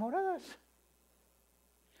muchas moradas.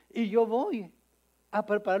 Y yo voy a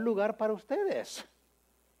preparar lugar para ustedes.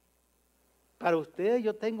 Para ustedes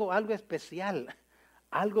yo tengo algo especial,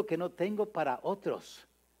 algo que no tengo para otros.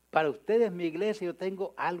 Para ustedes, mi iglesia, yo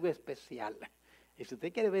tengo algo especial. Y si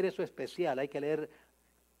usted quiere ver eso especial, hay que leer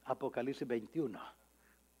Apocalipsis 21,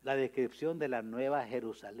 la descripción de la Nueva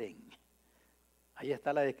Jerusalén. Ahí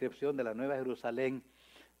está la descripción de la Nueva Jerusalén.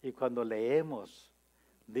 Y cuando leemos,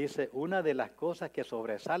 dice, una de las cosas que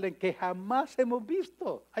sobresalen que jamás hemos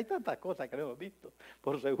visto. Hay tantas cosas que no hemos visto,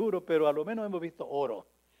 por seguro, pero a lo menos hemos visto oro.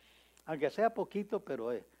 Aunque sea poquito,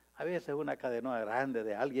 pero a veces una cadena grande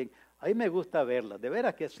de alguien. A mí me gusta verla, de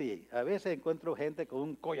veras que sí. A veces encuentro gente con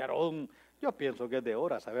un collarón. Yo pienso que es de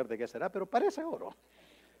oro, a saber de qué será, pero parece oro.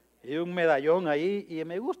 Y un medallón ahí, y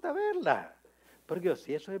me gusta verla. Porque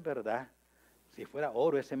si eso es verdad, si fuera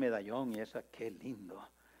oro ese medallón y eso, qué lindo.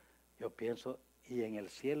 Yo pienso, y en el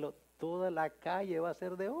cielo toda la calle va a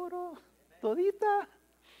ser de oro, todita.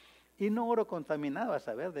 Y no oro contaminado, a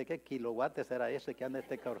saber de qué kilowatts será ese que anda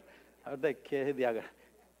este cabrón. A ver de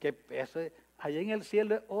qué peso. Allá en el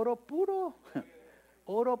cielo es oro puro.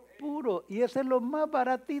 Oro puro. Y ese es lo más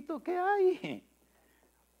baratito que hay.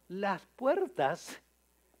 Las puertas,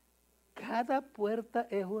 cada puerta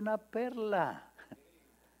es una perla.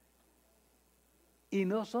 Y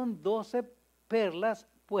no son 12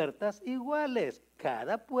 puertas iguales.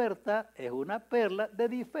 Cada puerta es una perla de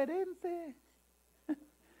diferente.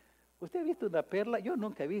 ¿Usted ha visto una perla? Yo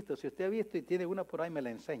nunca he visto. Si usted ha visto y tiene una por ahí, me la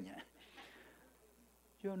enseña.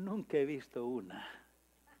 Yo nunca he visto una.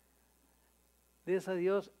 Dice a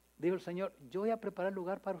Dios, dijo el Señor, yo voy a preparar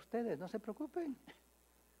lugar para ustedes, no se preocupen.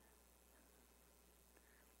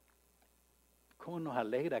 ¿Cómo nos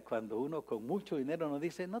alegra cuando uno con mucho dinero nos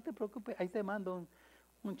dice, no te preocupes, ahí te mando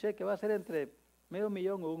un cheque, va a ser entre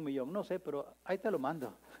 $500,000 o $1,000,000, no sé, pero ahí te lo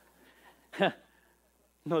mando.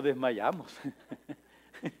 Nos desmayamos.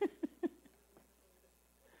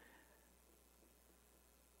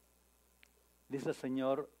 Dice el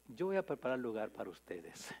Señor, yo voy a preparar lugar para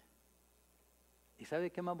ustedes. ¿Y sabe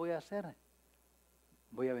qué más voy a hacer?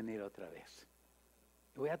 Voy a venir otra vez.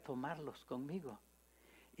 Voy a tomarlos conmigo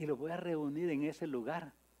y los voy a reunir en ese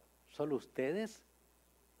lugar. Solo ustedes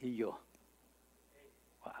y yo.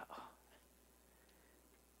 Wow.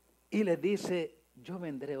 Y les dice, yo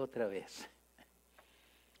vendré otra vez.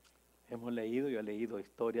 Yo he leído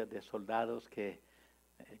historias de soldados que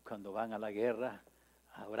cuando van a la guerra,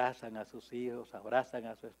 abrazan a sus hijos, abrazan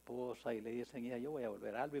a su esposa y le dicen, yo voy a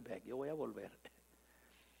volver, I'll be back, yo voy a volver.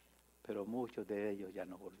 Pero muchos de ellos ya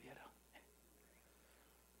no volvieron.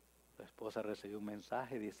 Su esposa recibió un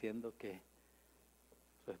mensaje diciendo que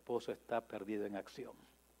su esposo está perdido en acción.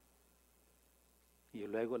 Y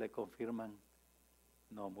luego le confirman,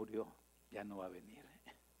 no, murió, ya no va a venir.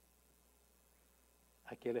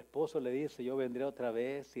 Aquí el esposo le dice, yo vendré otra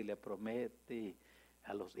vez y le promete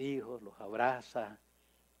a los hijos, los abraza,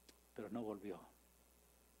 pero no volvió.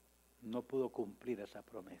 No pudo cumplir esa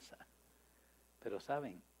promesa. Pero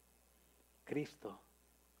 ¿saben? Cristo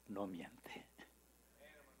no miente.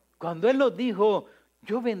 Cuando Él nos dijo,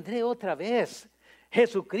 yo vendré otra vez,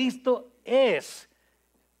 Jesucristo es,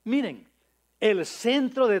 miren, el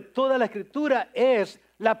centro de toda la Escritura es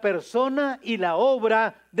la persona y la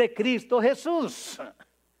obra de Cristo Jesús.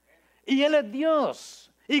 Y Él es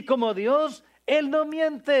Dios. Y como Dios, Él no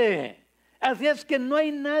miente. Así es que no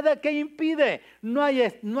hay nada que impide, no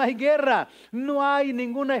hay guerra, no hay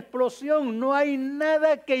ninguna explosión, no hay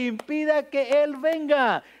nada que impida que Él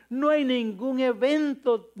venga. No hay ningún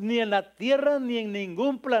evento, ni en la tierra, ni en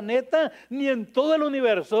ningún planeta, ni en todo el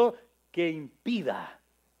universo, que impida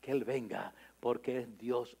que Él venga, porque es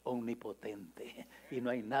Dios omnipotente y no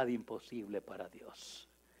hay nada imposible para Dios.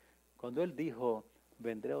 Cuando Él dijo,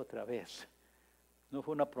 vendré otra vez, no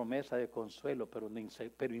fue una promesa de consuelo, pero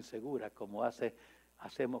insegura, como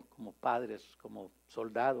hacemos como padres, como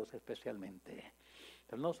soldados especialmente.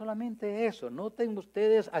 Pero no solamente eso, noten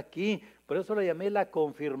ustedes aquí, por eso le llamé la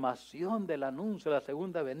confirmación del anuncio de la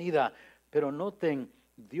segunda venida, pero noten,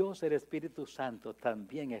 Dios el Espíritu Santo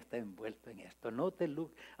también está envuelto en esto. Noten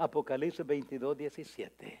Apocalipsis 22,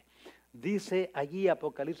 17. Dice allí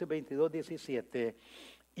Apocalipsis 22, 17,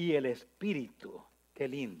 y el Espíritu, qué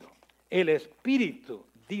lindo, el Espíritu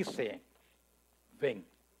dice, ven.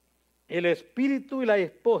 El Espíritu y la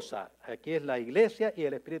esposa, aquí es la iglesia y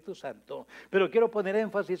el Espíritu Santo, pero quiero poner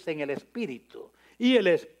énfasis en el Espíritu. Y el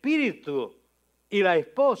Espíritu y la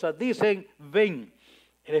esposa dicen, ven.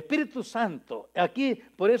 El Espíritu Santo, aquí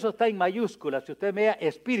por eso está en mayúscula, si usted vea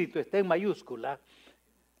Espíritu está en mayúscula,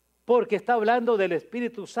 porque está hablando del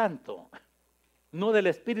Espíritu Santo. No del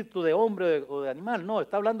espíritu de hombre o de animal, no,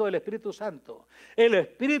 está hablando del Espíritu Santo. El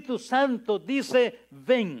Espíritu Santo dice,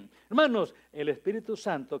 ven. Hermanos, el Espíritu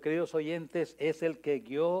Santo, queridos oyentes, es el que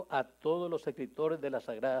guió a todos los escritores de las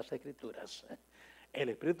Sagradas Escrituras. El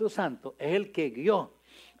Espíritu Santo es el que guió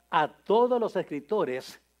a todos los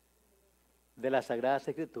escritores de las Sagradas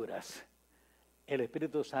Escrituras. El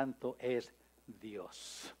Espíritu Santo es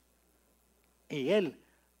Dios. Y Él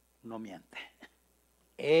no miente.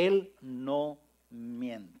 Él no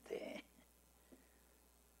miente.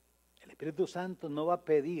 El Espíritu Santo no va a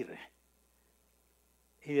pedir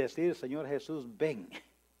y decir, Señor Jesús, ven,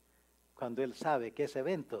 cuando Él sabe que ese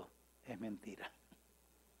evento es mentira.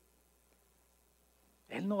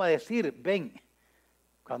 Él no va a decir, ven,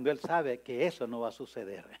 cuando Él sabe que eso no va a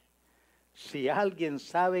suceder. Si alguien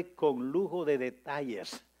sabe con lujo de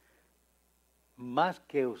detalles, más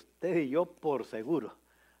que usted y yo por seguro,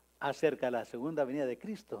 acerca de la segunda venida de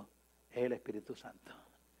Cristo, es el Espíritu Santo.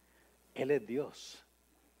 Él es Dios.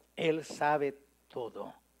 Él sabe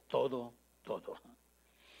todo, todo, todo.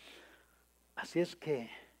 Así es que,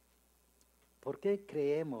 ¿por qué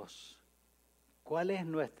creemos? ¿Cuál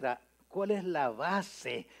es la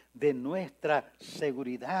base de nuestra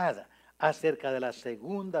seguridad acerca de la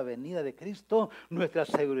segunda venida de Cristo? Nuestra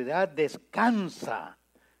seguridad descansa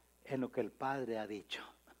en lo que el Padre ha dicho.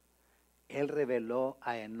 Él reveló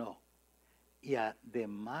a Enoc y a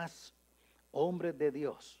demás hombres de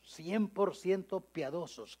Dios, 100%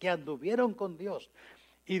 piadosos, que anduvieron con Dios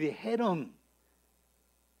y dijeron,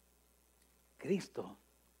 Cristo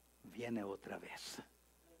viene otra vez.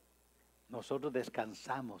 Nosotros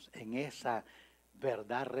descansamos en esa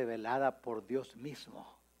verdad revelada por Dios mismo.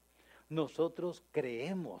 Nosotros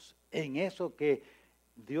creemos en eso que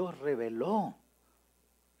Dios reveló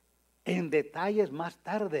en detalles más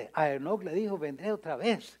tarde. A Enoc le dijo, vendré otra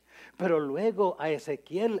vez. Pero luego a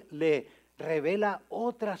Ezequiel le revela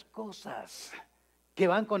otras cosas que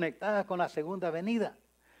van conectadas con la segunda venida.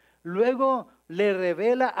 Luego le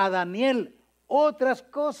revela a Daniel otras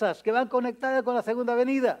cosas que van conectadas con la segunda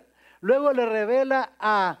venida. Luego le revela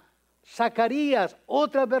a Zacarías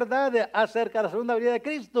otras verdades acerca de la segunda venida de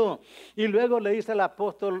Cristo. Y luego le dice al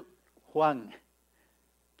apóstol Juan,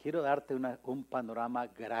 quiero darte un panorama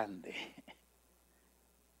grande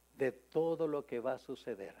de todo lo que va a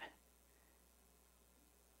suceder.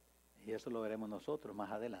 Y eso lo veremos nosotros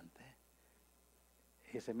más adelante.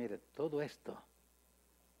 Y dice, mire, todo esto,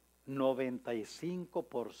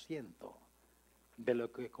 95% de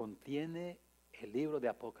lo que contiene el libro de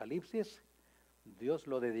Apocalipsis, Dios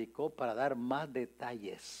lo dedicó para dar más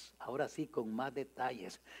detalles. Ahora sí, con más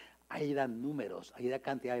detalles. Ahí dan números, ahí da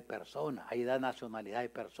cantidad de personas, ahí da nacionalidad de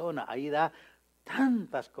personas, ahí da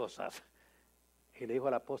tantas cosas. Y le dijo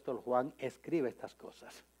al apóstol Juan, escribe estas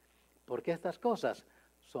cosas. Porque estas cosas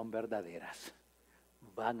son verdaderas,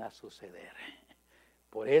 van a suceder.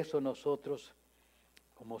 Por eso nosotros,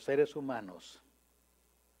 como seres humanos,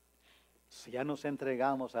 si ya nos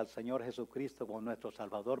entregamos al Señor Jesucristo como nuestro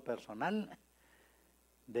Salvador personal,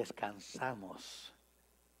 descansamos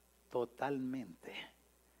totalmente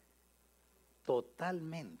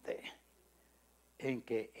en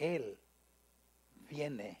que Él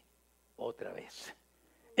viene otra vez.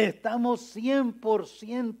 Estamos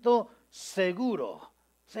 100% seguros.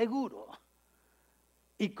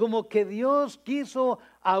 Y como que Dios quiso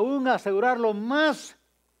aún asegurarlo más,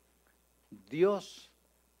 Dios,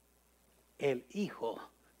 el Hijo,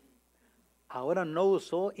 ahora no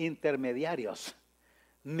usó intermediarios,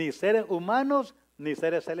 ni seres humanos, ni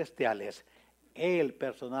seres celestiales. Él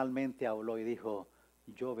personalmente habló y dijo,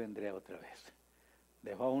 yo vendré otra vez.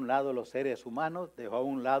 Dejó a un lado los seres humanos, dejó a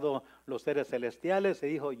un lado los seres celestiales y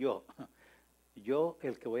dijo, yo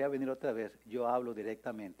el que voy a venir otra vez, yo hablo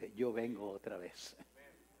directamente, yo vengo otra vez.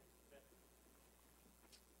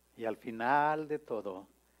 Y al final de todo,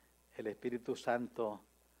 el Espíritu Santo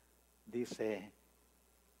dice,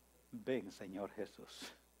 ven Señor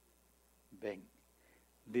Jesús, ven.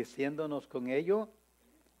 Diciéndonos con ello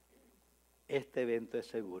este evento es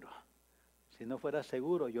seguro. Si no fuera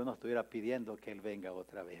seguro, yo no estuviera pidiendo que Él venga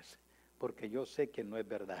otra vez, porque yo sé que no es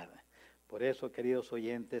verdad. Por eso, queridos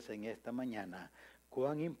oyentes, en esta mañana,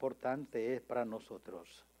 cuán importante es para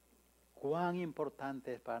nosotros,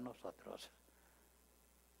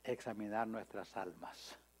 examinar nuestras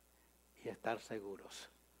almas y estar seguros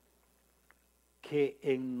que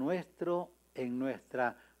en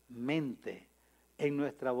nuestra mente, en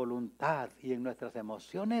nuestra voluntad y en nuestras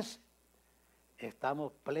emociones,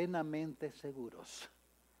 estamos plenamente seguros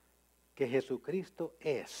que Jesucristo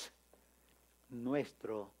es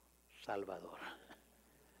nuestro Salvador.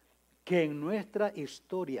 Que en nuestra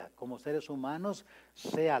historia como seres humanos,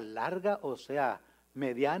 sea larga o sea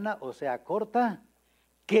mediana o sea corta,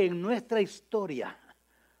 que en nuestra historia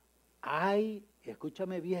hay,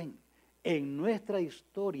 escúchame bien, en nuestra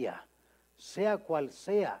historia, sea cual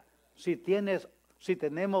sea, si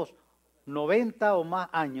tenemos 90 o más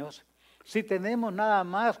años, si tenemos nada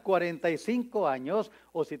más 45 años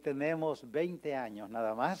o si tenemos 20 años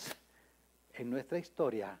nada más, en nuestra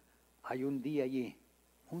historia hay un día allí,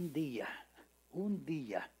 un día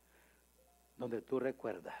donde tú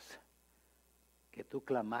recuerdas que tú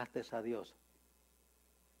clamaste a Dios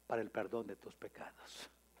para el perdón de tus pecados.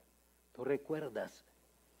 Tú recuerdas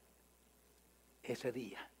ese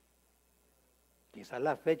día. Quizás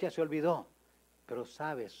la fecha se olvidó, pero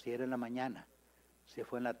sabes si era en la mañana, si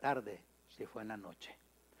fue en la tarde, si fue en la noche.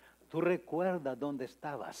 Tú recuerdas dónde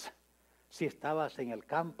estabas, si estabas en el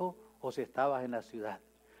campo o si estabas en la ciudad.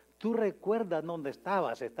 Tú recuerdas dónde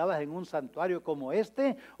estabas en un santuario como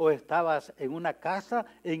este o estabas en una casa,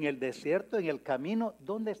 en el desierto, en el camino.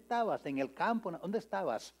 ¿Dónde estabas? En el campo, ¿dónde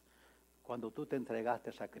estabas cuando tú te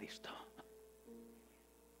entregaste a Cristo?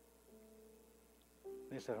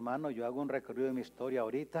 Mis hermanos, yo hago un recorrido de mi historia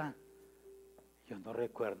ahorita. Yo no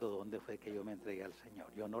recuerdo dónde fue que yo me entregué al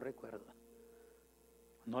Señor. Yo no recuerdo.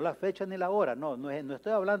 No la fecha ni la hora. No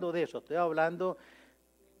estoy hablando de eso. Estoy hablando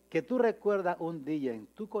que tú recuerdas un día en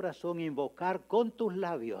tu corazón invocar con tus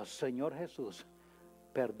labios: Señor Jesús,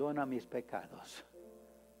 perdona mis pecados.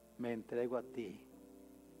 Me entrego a ti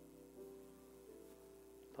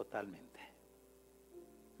totalmente.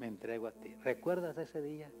 Me entrego a ti. ¿Recuerdas ese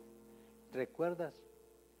día? ¿Recuerdas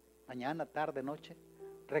mañana, tarde, noche?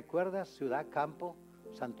 ¿Recuerdas ciudad, campo,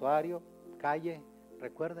 santuario, calle?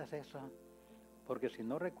 ¿Recuerdas eso? Porque si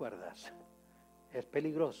no recuerdas, es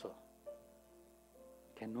peligroso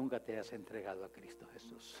que nunca te hayas entregado a Cristo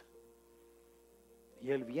Jesús.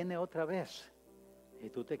 Y Él viene otra vez y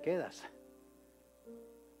tú te quedas.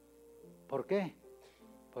 ¿Por qué?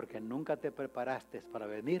 Porque nunca te preparaste para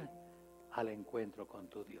venir al encuentro con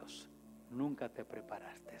tu Dios. Nunca te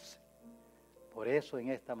preparaste. Por eso en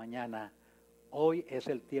esta mañana, hoy es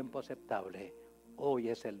el tiempo aceptable. Hoy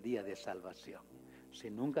es el día de salvación. Si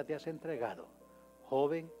nunca te has entregado,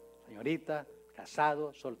 joven, señorita,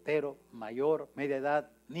 casado, soltero, mayor, media edad,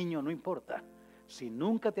 niño, no importa. Si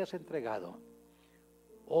nunca te has entregado,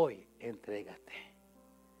 hoy entrégate.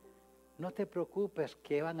 No te preocupes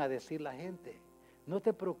qué van a decir la gente. No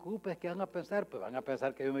te preocupes qué van a pensar. Pues van a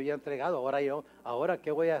pensar que yo me había entregado. Ahora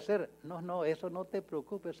 ¿qué voy a hacer? No, eso no te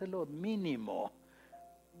preocupes, eso es lo mínimo.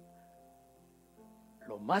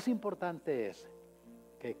 Lo más importante es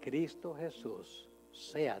que Cristo Jesús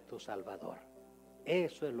sea tu Salvador.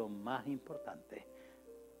 Eso es lo más importante.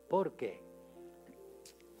 Porque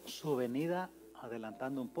su venida,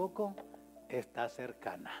 adelantando un poco, está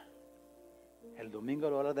cercana. El domingo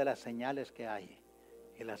lo habla de las señales que hay.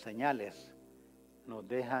 Y las señales nos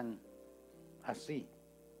dejan así,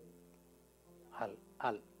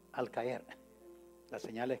 al caer. Las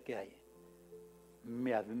señales que hay.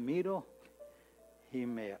 Me admiro y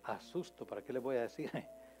me asusto, ¿para qué les voy a decir?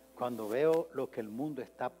 Cuando veo lo que el mundo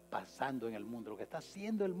está pasando en el mundo, lo que está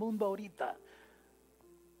haciendo el mundo ahorita.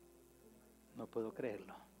 No puedo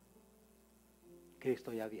creerlo.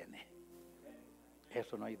 Cristo ya viene.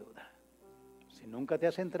 Eso no hay duda. Si nunca te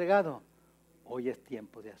has entregado, hoy es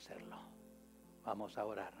tiempo de hacerlo. Vamos a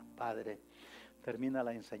orar. Padre, termina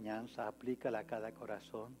la enseñanza, aplícala a cada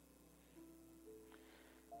corazón.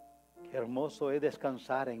 Qué hermoso es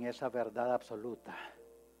descansar en esa verdad absoluta.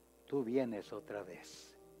 Tú vienes otra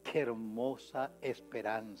vez. Qué hermosa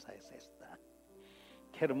esperanza es esta.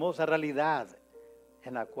 Qué hermosa realidad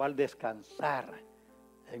en la cual descansar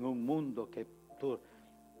en un mundo que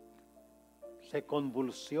se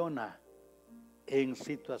convulsiona en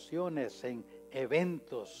situaciones, en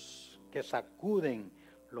eventos que sacuden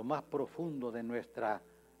lo más profundo de nuestra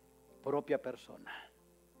propia persona.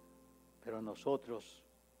 Pero nosotros,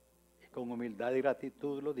 y con humildad y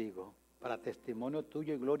gratitud lo digo, para testimonio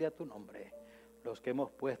tuyo y gloria a tu nombre, los que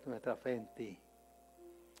hemos puesto nuestra fe en ti,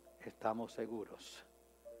 estamos seguros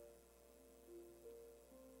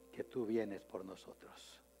que tú vienes por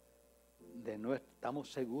nosotros.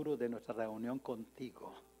 Estamos seguros de nuestra reunión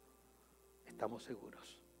contigo. Estamos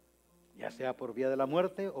seguros. Ya sea por vía de la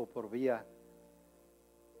muerte o por vía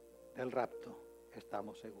del rapto,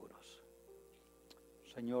 estamos seguros.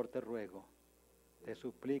 Señor, te ruego, te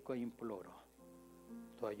suplico e imploro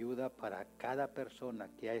tu ayuda para cada persona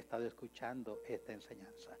que ha estado escuchando esta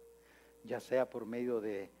enseñanza, ya sea por medio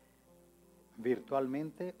de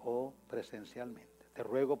virtualmente o presencialmente. Te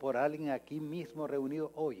ruego por alguien aquí mismo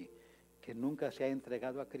reunido hoy que nunca se ha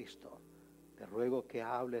entregado a Cristo. Te ruego que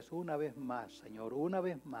hables una vez más, Señor, una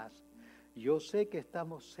vez más. Yo sé que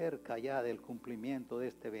estamos cerca ya del cumplimiento de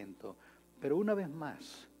este evento, pero una vez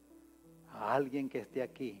más, a alguien que esté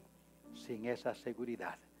aquí sin esa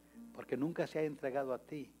seguridad, porque nunca se ha entregado a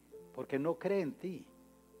ti, porque no cree en ti,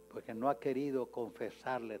 porque no ha querido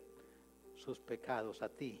confesarle sus pecados a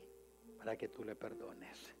ti para que tú le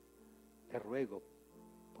perdones. Te ruego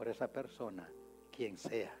por esa persona, quien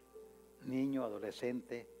sea, niño,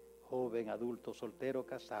 adolescente, joven, adulto, soltero,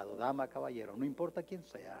 casado, dama, caballero, no importa quién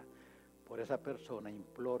sea, por esa persona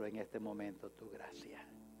imploro en este momento tu gracia.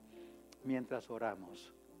 Mientras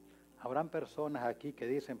oramos, habrán personas aquí que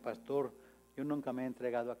dicen, pastor, yo nunca me he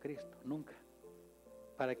entregado a Cristo, nunca.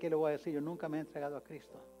 ¿Para qué le voy a decir? Yo nunca me he entregado a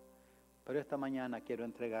Cristo. Pero esta mañana quiero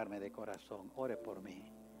entregarme de corazón. Ore por mí.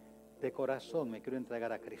 De corazón me quiero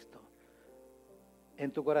entregar a Cristo.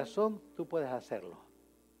 En tu corazón tú puedes hacerlo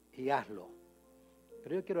y hazlo.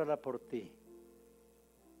 Pero yo quiero orar por ti.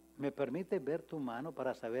 ¿Me permite ver tu mano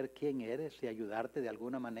para saber quién eres y ayudarte de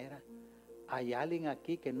alguna manera? Hay alguien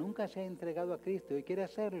aquí que nunca se ha entregado a Cristo y quiere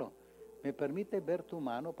hacerlo. ¿Me permite ver tu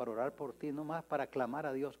mano para orar por ti, no más para clamar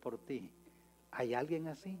a Dios por ti? ¿Hay alguien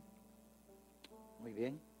así? Muy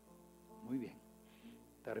bien, muy bien.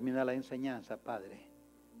 Termina la enseñanza, Padre,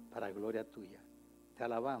 para gloria tuya. Te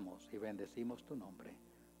alabamos y bendecimos tu nombre.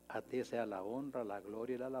 A ti sea la honra, la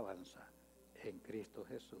gloria y la alabanza en Cristo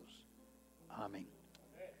Jesús. Amén.